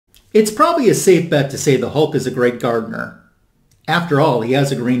It's probably a safe bet to say the Hulk is a great gardener. After all, he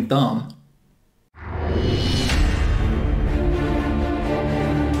has a green thumb.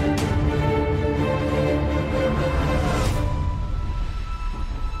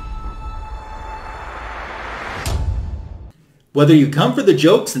 Whether you come for the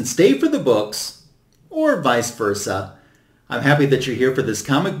jokes and stay for the books, or vice versa, I'm happy that you're here for this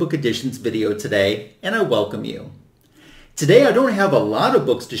Comic Book Editions video today, and I welcome you. Today I don't have a lot of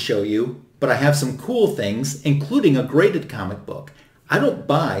books to show you, but I have some cool things, including a graded comic book. I don't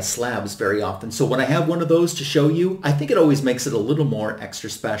buy slabs very often, so when I have one of those to show you, I think it always makes it a little more extra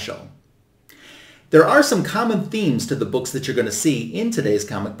special. There are some common themes to the books that you're going to see in today's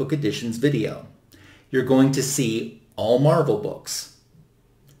Comic Book Editions video. You're going to see all Marvel books.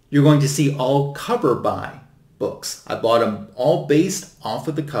 You're going to see all cover by books. I bought them all based off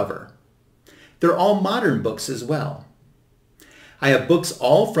of the cover. They're all modern books as well. I have books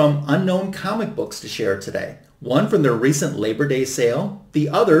all from Unknown Comic Books to share today. One from their recent Labor Day sale, the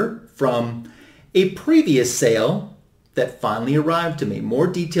other from a previous sale that finally arrived to me. More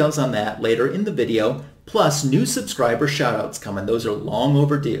details on that later in the video, plus new subscriber shoutouts coming. Those are long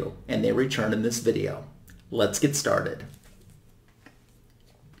overdue, and they return in this video. Let's get started.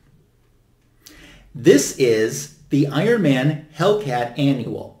 This is the Iron Man Hellcat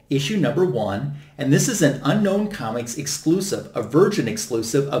Annual, issue number 1, and this is an Unknown Comics exclusive, a Virgin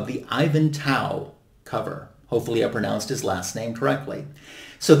exclusive of the Ivan Tao cover. Hopefully I pronounced his last name correctly.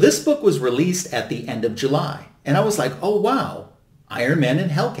 So this book was released at the end of July, and I was like, oh wow, Iron Man and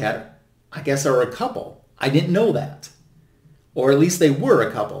Hellcat, I guess are a couple. I didn't know that. Or at least they were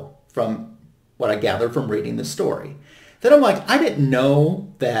a couple from what I gathered from reading the story. Then I'm like, I didn't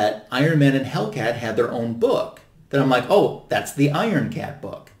know that Iron Man and Hellcat had their own book. Then I'm like, oh, that's the Iron Cat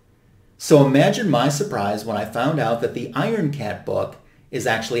book. So imagine my surprise when I found out that the Iron Cat book is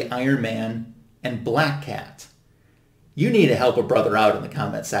actually Iron Man and Black Cat. You need to help a brother out in the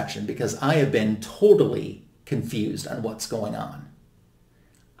comment section because I have been totally confused on what's going on.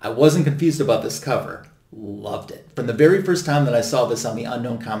 I wasn't confused about this cover. Loved it. From the very first time that I saw this on the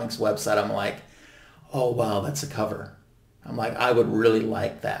Unknown Comics website, I'm like, oh wow, that's a cover. I'm like, I would really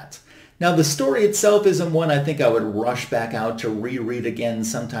like that. Now, the story itself isn't one I think I would rush back out to reread again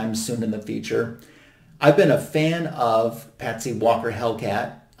sometime soon in the future. I've been a fan of Patsy Walker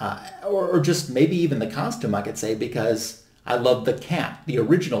Hellcat, or just maybe even the costume, I could say, because I love the cat, the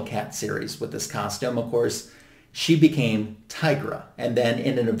original cat series with this costume. Of course, she became Tigra. And then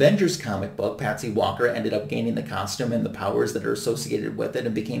in an Avengers comic book, Patsy Walker ended up gaining the costume and the powers that are associated with it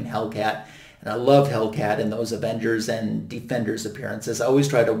and became Hellcat. And I love Hellcat in those Avengers and Defenders appearances. I always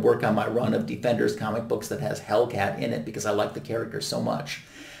try to work on my run of Defenders comic books that has Hellcat in it because I like the character so much.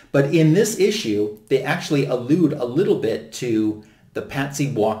 But in this issue, they actually allude a little bit to the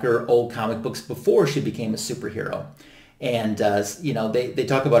Patsy Walker old comic books before she became a superhero. And, you know, they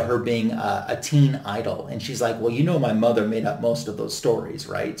talk about her being a teen idol. And she's like, well, you know, my mother made up most of those stories,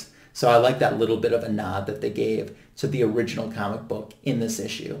 right? So I like that little bit of a nod that they gave to the original comic book in this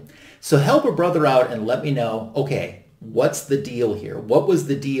issue. So help a brother out and let me know, okay, what's the deal here? What was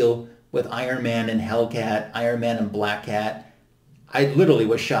the deal with Iron Man and Hellcat, Iron Man and Black Cat? I literally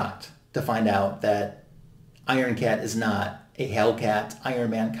was shocked to find out that Iron Cat is not a Hellcat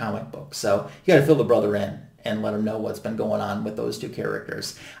Iron Man comic book. So you got to fill the brother in and let him know what's been going on with those two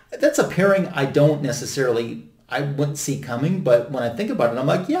characters. That's a pairing I wouldn't see coming, but when I think about it, I'm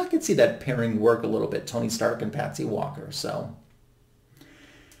like, yeah, I could see that pairing work a little bit, Tony Stark and Patsy Walker. So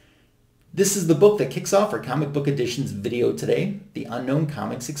this is the book that kicks off our Comic Book Editions video today, the Unknown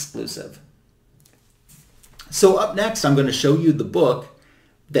Comics exclusive. So up next, I'm going to show you the book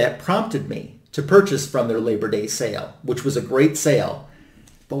that prompted me to purchase from their Labor Day sale, which was a great sale.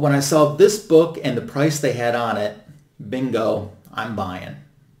 But when I saw this book and the price they had on it, bingo, I'm buying.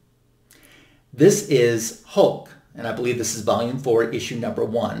 This is Hulk, and I believe this is volume 4, issue number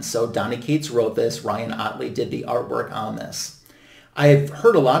 1. So Donny Cates wrote this, Ryan Ottley did the artwork on this. I've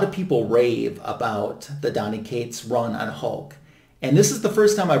heard a lot of people rave about the Donny Cates run on Hulk, and this is the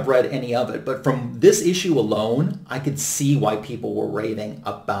first time I've read any of it, but from this issue alone, I could see why people were raving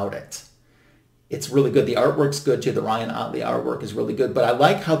about it. It's really good. The artwork's good too. The Ryan Ottley artwork is really good, but I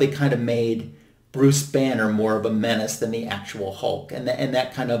like how they kind of made Bruce Banner more of a menace than the actual Hulk, and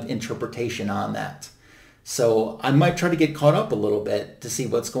that kind of interpretation on that. So I might try to get caught up a little bit to see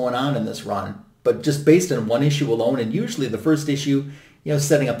what's going on in this run. But just based on one issue alone, and usually the first issue, you know,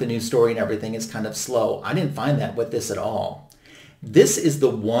 setting up the new story and everything is kind of slow. I didn't find that with this at all. This is the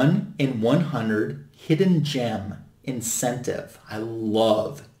 1 in 100 Hidden Gem incentive. I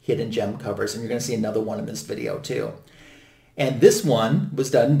love Hidden Gem covers, and you're going to see another one in this video too. And this one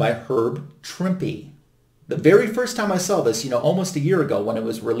was done by Herb Trempe. The very first time I saw this, almost a year ago when it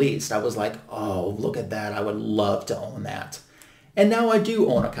was released, I was like, oh, look at that. I would love to own that. And now I do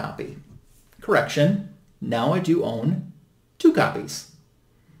own a copy. Correction, now I do own 2 copies.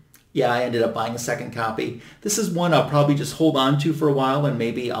 Yeah, I ended up buying a second copy. This is one I'll probably just hold on to for a while, and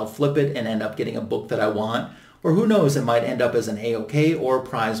maybe I'll flip it and end up getting a book that I want. Or who knows, it might end up as an A-OK or a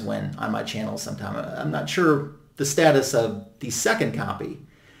prize win on my channel sometime. I'm not sure the status of the second copy,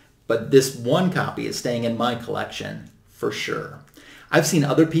 but this one copy is staying in my collection for sure. I've seen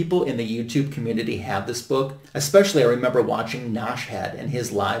other people in the YouTube community have this book, especially I remember watching Noshhead and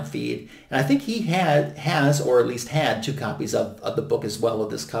his live feed, and I think he has or at least had 2 copies of the book as well,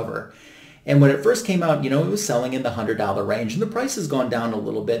 of this cover. And when it first came out, it was selling in the $100 range, and the price has gone down a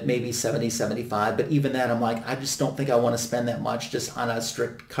little bit, maybe $70, $75, but even that I'm like, I just don't think I want to spend that much just on a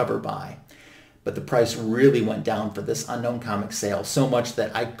strict cover buy. But the price really went down for this Unknown Comics sale, so much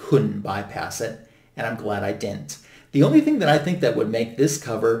that I couldn't bypass it, and I'm glad I didn't. The only thing that I think that would make this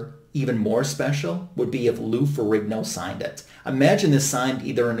cover even more special would be if Lou Ferrigno signed it. Imagine this signed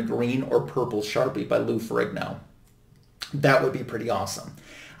either in a green or purple Sharpie by Lou Ferrigno. That would be pretty awesome.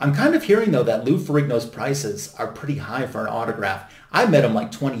 I'm kind of hearing, though, that Lou Ferrigno's prices are pretty high for an autograph. I met him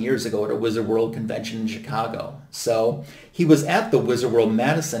like 20 years ago at a Wizard World convention in Chicago. So he was at the Wizard World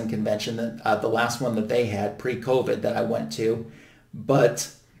Madison convention, the last one that they had pre-COVID that I went to.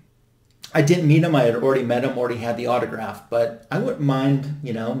 But I didn't meet him. I had already met him, already had the autograph. But I wouldn't mind,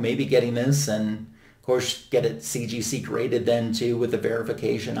 maybe getting this and, of course, get it CGC graded then, too, with the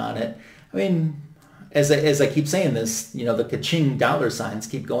verification on it. I mean, as I keep saying this, the ka-ching dollar signs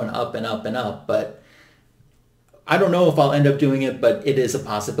keep going up and up and up. But I don't know if I'll end up doing it, but it is a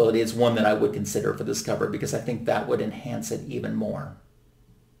possibility. It's one that I would consider for this cover because I think that would enhance it even more.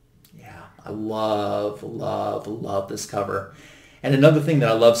 Yeah, I love, love, love this cover. And another thing that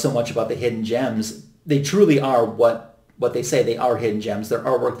I love so much about the Hidden Gems, they truly are what they say. They are hidden gems. They're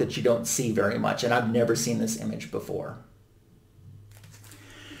artwork that you don't see very much, and I've never seen this image before.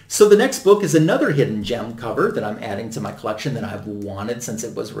 So the next book is another hidden gem cover that I'm adding to my collection that I've wanted since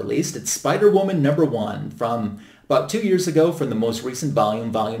it was released. It's Spider-Woman #1 from about 2 years ago, from the most recent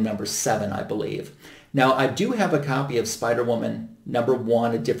volume, volume number 7, I believe. Now, I do have a copy of Spider-Woman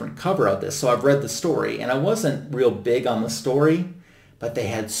 #1, a different cover of this, so I've read the story, and I wasn't real big on the story, but they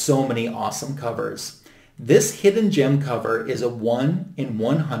had so many awesome covers. This hidden gem cover is a 1 in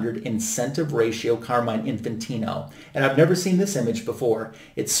 100 incentive ratio Carmine Infantino, and I've never seen this image before.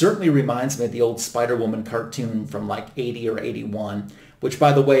 It certainly reminds me of the old Spider-Woman cartoon from like 80 or 81, which,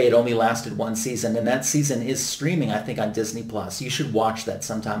 by the way, it only lasted 1 season, and that season is streaming, I think, on Disney+. You should watch that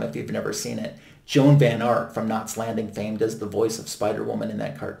sometime if you've never seen it. Joan Van Ark from Knots Landing fame does the voice of Spider-Woman in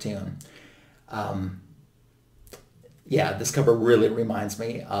that cartoon. Yeah, this cover really reminds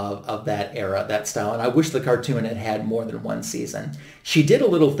me of that era, that style, and I wish the cartoon had had more than 1 season. She did a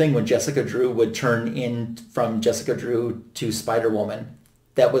little thing when Jessica Drew would turn in from Jessica Drew to Spider-Woman.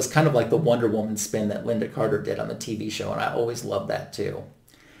 That was kind of like the Wonder Woman spin that Linda Carter did on the TV show, and I always loved that too.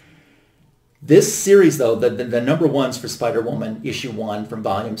 This series, though, the #1s for Spider-Woman, issue 1 from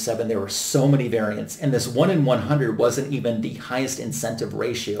volume 7, there were so many variants, and this 1 in 100 wasn't even the highest incentive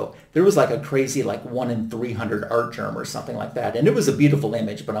ratio. There was like a crazy 1 in 300 art germ or something like that, and it was a beautiful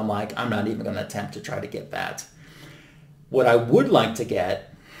image, but I'm like, I'm not even going to attempt to try to get that. What I would like to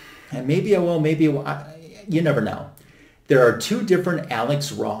get, and maybe I will, maybe you never know, there are 2 different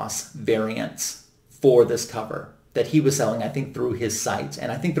Alex Ross variants for this cover that he was selling, I think, through his site.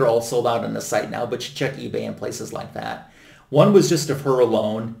 And I think they're all sold out on the site now, but you check eBay and places like that. One was just of her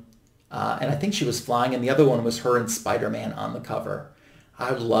alone, and I think she was flying, and the other one was her and Spider-Man on the cover.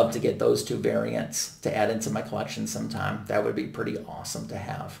 I'd love to get those 2 variants to add into my collection sometime. That would be pretty awesome to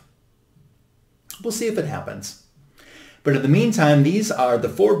have. We'll see if it happens. But in the meantime, these are the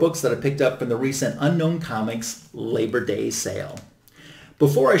 4 books that I picked up from the recent Unknown Comics Labor Day sale.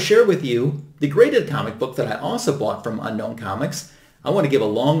 Before I share with you the graded comic book that I also bought from Unknown Comics, I want to give a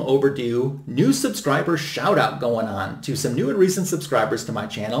long overdue new subscriber shout out going on to some new and recent subscribers to my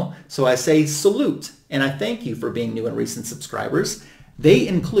channel. So I say salute, and I thank you for being new and recent subscribers. They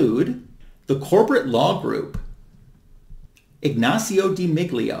include the Corporate Law Group, Ignacio Di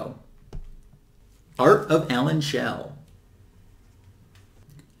Miglio, Art of Alan Shell,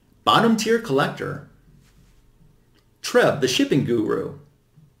 Bottom Tier Collector, Trev the Shipping Guru,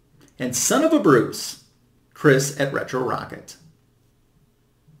 and son of a Bruce, Chris at Retro Rocket.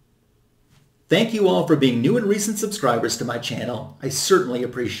 Thank you all for being new and recent subscribers to my channel. I certainly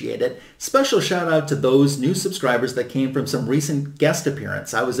appreciate it. Special shout out to those new subscribers that came from some recent guest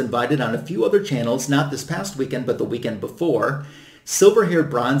appearance. I was invited on a few other channels, not this past weekend, but the weekend before. Silver-haired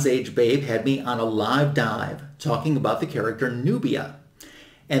Bronze Age Babe had me on a live dive talking about the character Nubia.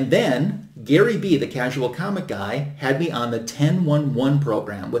 And then Gary B, the casual comic guy, had me on the 1011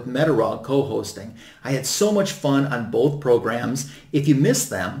 program with Metarog co-hosting. I had so much fun on both programs. If you missed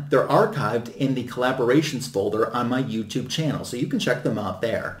them, they're archived in the collaborations folder on my YouTube channel, so you can check them out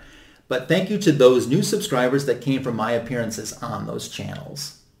there. But thank you to those new subscribers that came from my appearances on those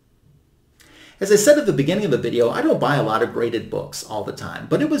channels. As I said at the beginning of the video, I don't buy a lot of graded books all the time,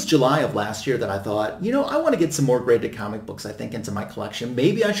 but it was July of last year that I thought, you know, I want to get some more graded comic books, I think, into my collection.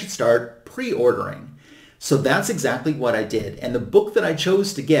 Maybe I should start pre-ordering. So that's exactly what I did. And the book that I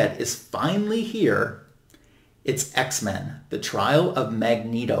chose to get is finally here. It's X-Men, The Trial of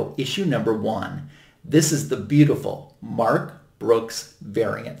Magneto, issue number 1. This is the beautiful Mark Brooks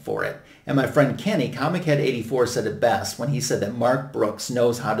variant for it. And my friend Kenny, ComicHead84, said it best when he said that Mark Brooks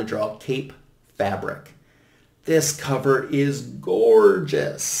knows how to draw cape fabric. This cover is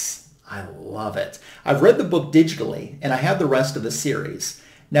gorgeous. I love it. I've read the book digitally, and I have the rest of the series.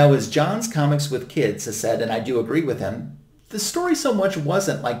 Now, as John's Comics with Kids has said, and I do agree with him, the story so much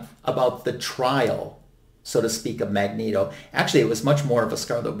wasn't like about the trial, so to speak, of Magneto. Actually, it was much more of a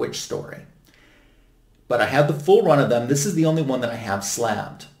Scarlet Witch story. But I have the full run of them. This is the only one that I have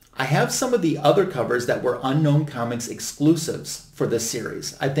slabbed. I have some of the other covers that were Unknown Comics exclusives for this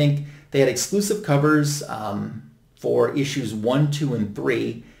series. I think they had exclusive covers for issues 1, 2, and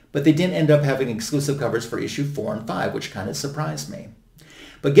 3, but they didn't end up having exclusive covers for issue 4 and 5, which kind of surprised me.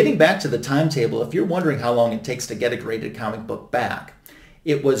 But getting back to the timetable, if you're wondering how long it takes to get a graded comic book back,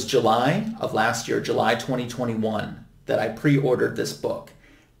 it was July of last year, July 2021, that I pre-ordered this book.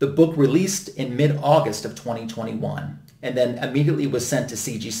 The book released in mid-August of 2021, and then immediately was sent to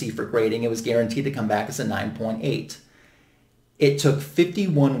CGC for grading. It was guaranteed to come back as a 9.8. It took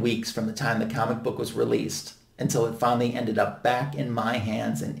 51 weeks from the time the comic book was released until it finally ended up back in my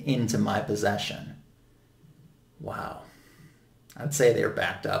hands and into my possession. Wow. I'd say they're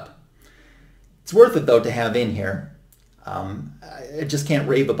backed up. It's worth it, though, to have in here. I just can't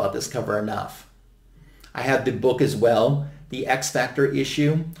rave about this cover enough. I have the book as well, the X Factor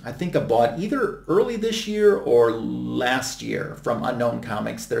issue. I think I bought either early this year or last year from Unknown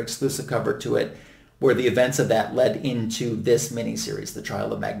Comics, their exclusive cover to it, where the events of that led into this miniseries, The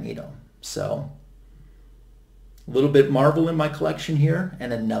Trial of Magneto. So, a little bit Marvel in my collection here,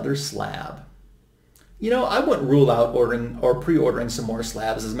 and another slab. You know, I wouldn't rule out ordering or pre-ordering some more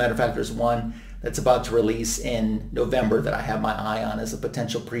slabs. As a matter of fact, there's one that's about to release in November that I have my eye on as a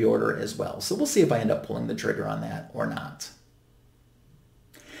potential pre-order as well. So we'll see if I end up pulling the trigger on that or not.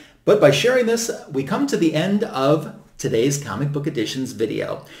 But by sharing this, we come to the end of today's Comic Book Editions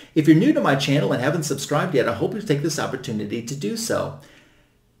video. If you're new to my channel and haven't subscribed yet, I hope you take this opportunity to do so.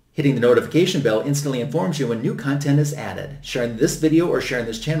 Hitting the notification bell instantly informs you when new content is added. Sharing this video or sharing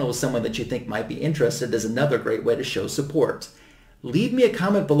this channel with someone that you think might be interested is another great way to show support. Leave me a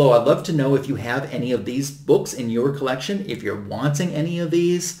comment below. I'd love to know if you have any of these books in your collection, if you're wanting any of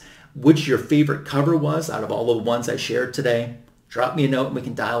these, which your favorite cover was out of all the ones I shared today. Drop me a note and we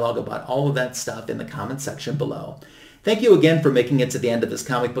can dialogue about all of that stuff in the comment section below. Thank you again for making it to the end of this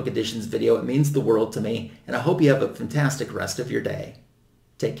Comic Book Editions video. It means the world to me, and I hope you have a fantastic rest of your day.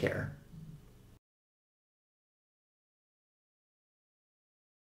 Take care.